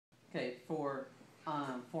Okay, for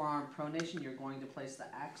forearm pronation, you're going to place the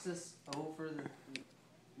axis over the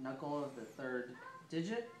knuckle of the third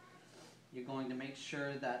digit. You're going to make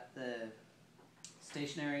sure that the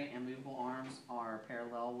stationary and movable arms are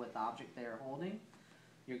parallel with the object they are holding.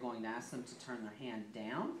 You're going to ask them to turn their hand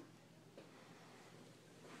down.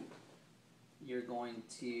 You're going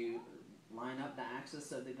to line up the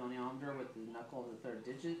axis of the goniometer with the knuckle of the third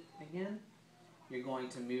digit again. You're going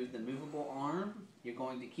to move the movable arm. You're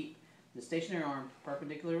going to keep the stationary arm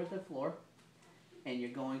perpendicular with the floor, and you're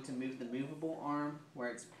going to move the movable arm where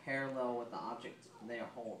it's parallel with the object they are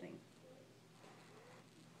holding.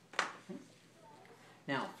 Okay.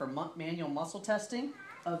 Now, for manual muscle testing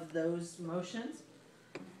of those motions,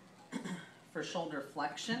 for shoulder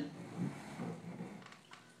flexion,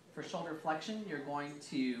 you're going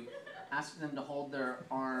to ask them to hold their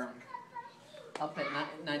arm up at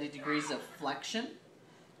 90 degrees of flexion.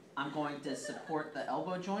 I'm going to support the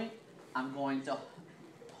elbow joint. I'm going to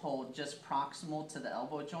hold just proximal to the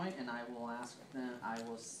elbow joint, and I will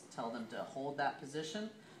tell them to hold that position,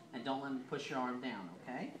 and don't let me push your arm down,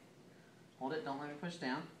 okay? Hold it, don't let me push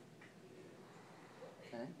down.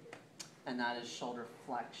 Okay? And that is shoulder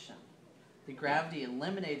flexion. The gravity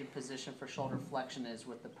eliminated position for shoulder flexion is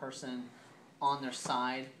with the person on their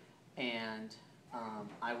side, and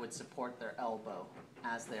I would support their elbow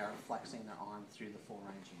as they are flexing their arm through the full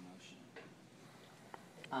range of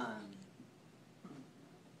motion.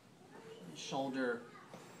 Shoulder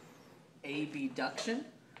abduction.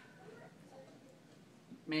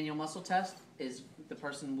 Manual muscle test is the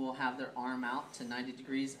person will have their arm out to 90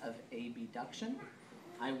 degrees of abduction.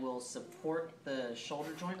 I will support the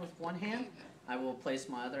shoulder joint with one hand. I will place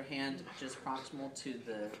my other hand just proximal to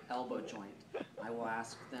the elbow joint. I will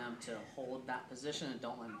ask them to hold that position and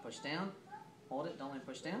don't let me push down. Hold it, don't let me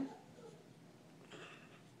push down.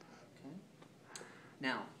 Okay.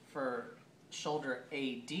 Now, for shoulder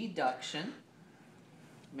adduction,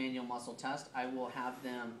 manual muscle test, I will have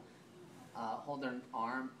them hold their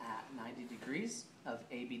arm at 90 degrees of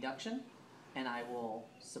abduction, and I will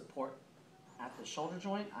support at the shoulder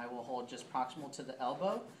joint. I will hold just proximal to the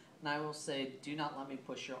elbow, and I will say, do not let me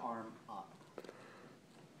push your arm up. Okay.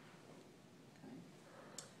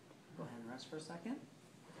 Go ahead and rest for a second.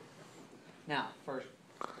 Now, for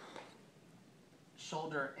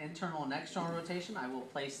shoulder internal and external rotation, I will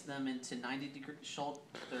place them into 90 degrees,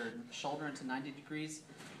 their shoulder into 90 degrees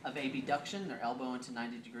of abduction, their elbow into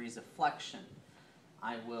 90 degrees of flexion.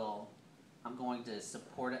 I'm going to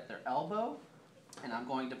support at their elbow, and I'm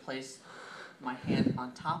going to place my hand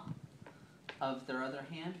on top of their other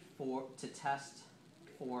hand to test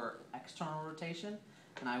for external rotation,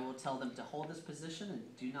 and I will tell them to hold this position and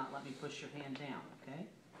do not let me push your hand down, okay?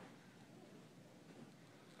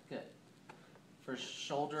 Good. For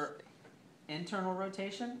shoulder internal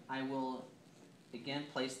rotation, I will again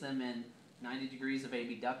place them in 90 degrees of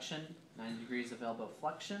abduction, 90 degrees of elbow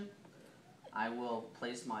flexion. I will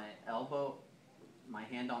place my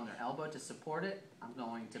hand on their elbow to support it. I'm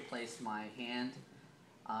going to place my hand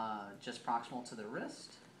just proximal to the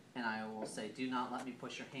wrist, and I will say, do not let me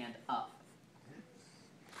push your hand up.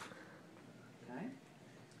 Okay?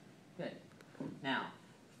 Good. Now,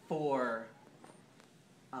 for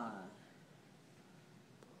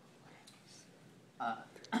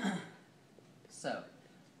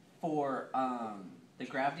the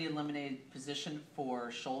gravity eliminated position for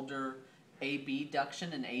shoulder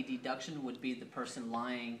abduction and adduction would be the person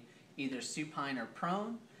lying either supine or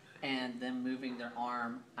prone, and then moving their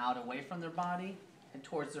arm out away from their body and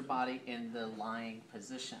towards their body in the lying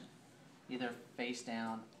position, either face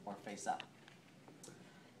down or face up.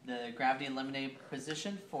 The gravity eliminated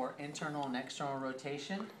position for internal and external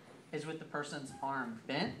rotation is with the person's arm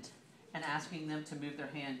bent and asking them to move their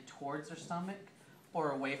hand towards their stomach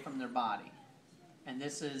or away from their body. And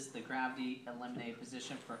this is the gravity eliminated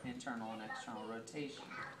position for internal and external rotation.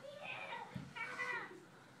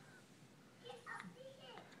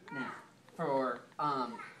 Now, for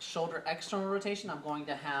shoulder external rotation, I'm going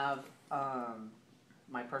to have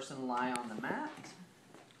my person lie on the mat.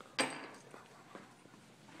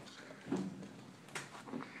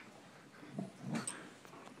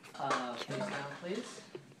 Face down, please.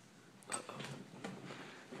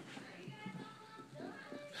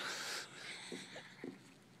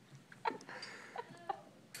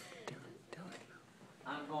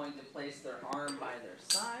 I'm going to place their arm by their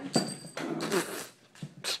side.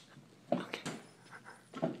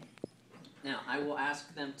 Now, I will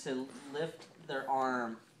ask them to lift their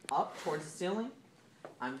arm up towards the ceiling.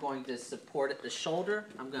 I'm going to support at the shoulder.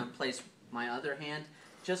 I'm going to place my other hand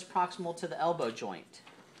just proximal to the elbow joint.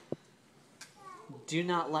 Do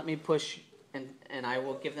not let me push and I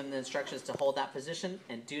will give them the instructions to hold that position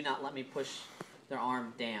and do not let me push their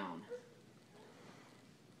arm down.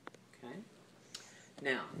 Okay.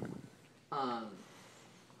 Now,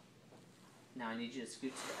 now I need you to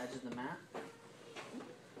scoot to the edge of the mat.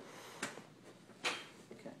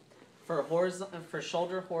 Okay. For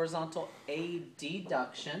shoulder horizontal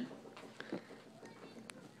adduction.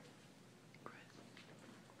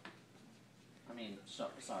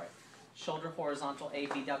 Sorry. Shoulder horizontal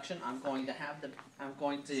abduction. I'm going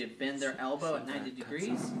to bend their elbow at 90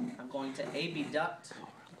 degrees. I'm going to abduct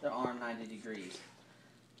their arm 90 degrees.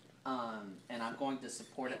 And I'm going to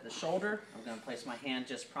support at the shoulder. I'm going to place my hand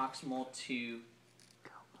just proximal to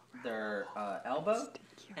their elbow,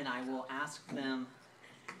 and I will ask them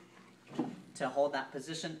to hold that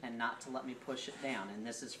position and not to let me push it down. And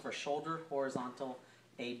this is for shoulder horizontal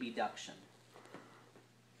abduction.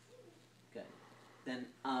 Good. Then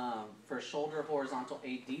for shoulder horizontal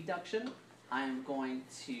adduction, I am going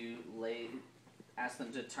to ask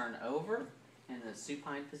them to turn over in the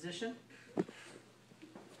supine position.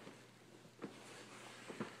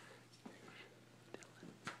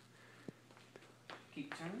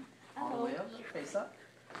 Keep turning all the way up, face up.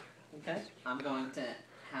 Okay, I'm going to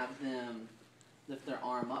have them lift their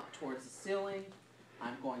arm up towards the ceiling.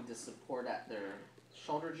 I'm going to support at their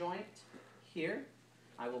shoulder joint here.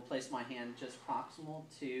 I will place my hand just proximal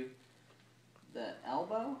to the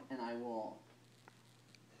elbow, and I will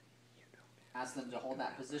ask them to hold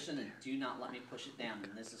that position and do not let me push it down.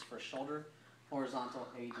 And this is for shoulder horizontal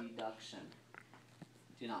adduction.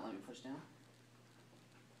 Do not let me push down.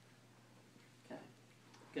 Okay,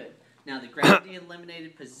 good. Now the gravity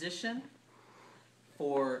eliminated position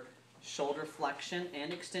for shoulder flexion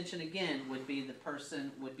and extension again would be the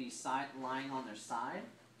person would be lying on their side,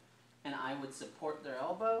 and I would support their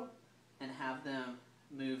elbow and have them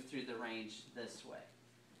move through the range this way.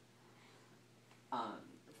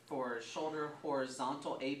 For shoulder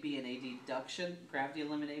horizontal AB and adduction, gravity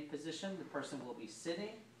eliminated position, the person will be sitting,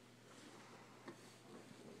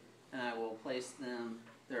 and I will place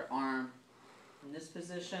their arm in this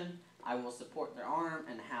position. I will support their arm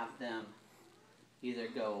and have them either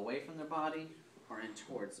go away from their body or in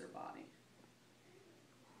towards their body.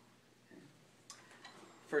 Okay.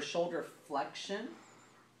 For shoulder flexion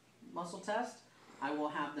muscle test, I will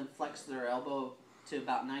have them flex their elbow to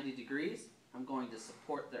about 90 degrees. I'm going to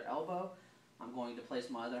support their elbow. I'm going to place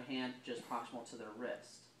my other hand just proximal to their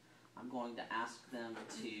wrist. I'm going to ask them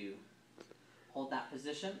to hold that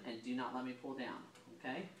position and do not let me pull down.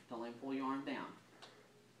 Okay? Don't let me pull your arm down.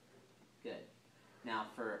 Good. Now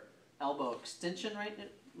for elbow extension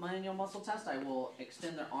manual muscle test, I will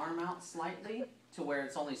extend their arm out slightly to where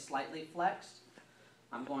it's only slightly flexed.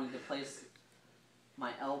 I'm going to place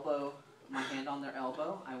my hand on their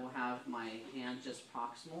elbow. I will have my hand just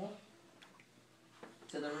proximal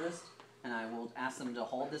to the wrist, and I will ask them to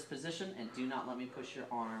hold this position and do not let me push your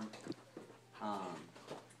arm.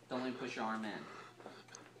 Don't let me push your arm in.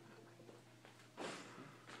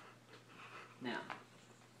 Now,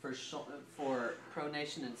 for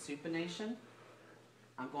pronation and supination,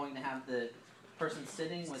 I'm going to have the person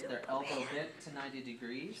sitting with their elbow bent to 90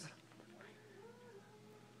 degrees,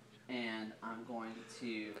 and I'm going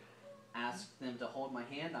to ask them to hold my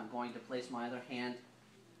hand. I'm going to place my other hand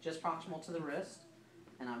just proximal to the wrist,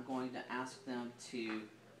 and I'm going to ask them to,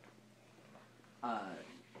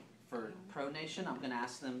 for pronation, I'm going to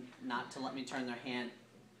ask them not to let me turn their hand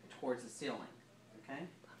towards the ceiling. Okay?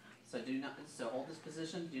 So hold this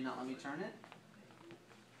position, do not let me turn it.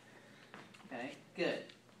 Okay, good.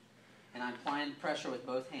 And I'm applying pressure with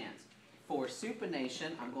both hands. For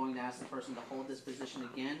supination, I'm going to ask the person to hold this position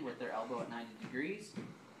again with their elbow at 90 degrees.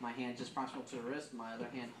 My hand just proximal to the wrist, my other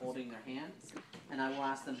hand holding their hand. And I will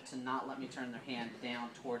ask them to not let me turn their hand down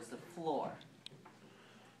towards the floor.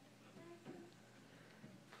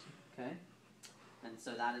 Okay? And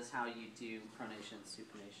so that is how you do pronation and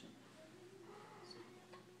supination.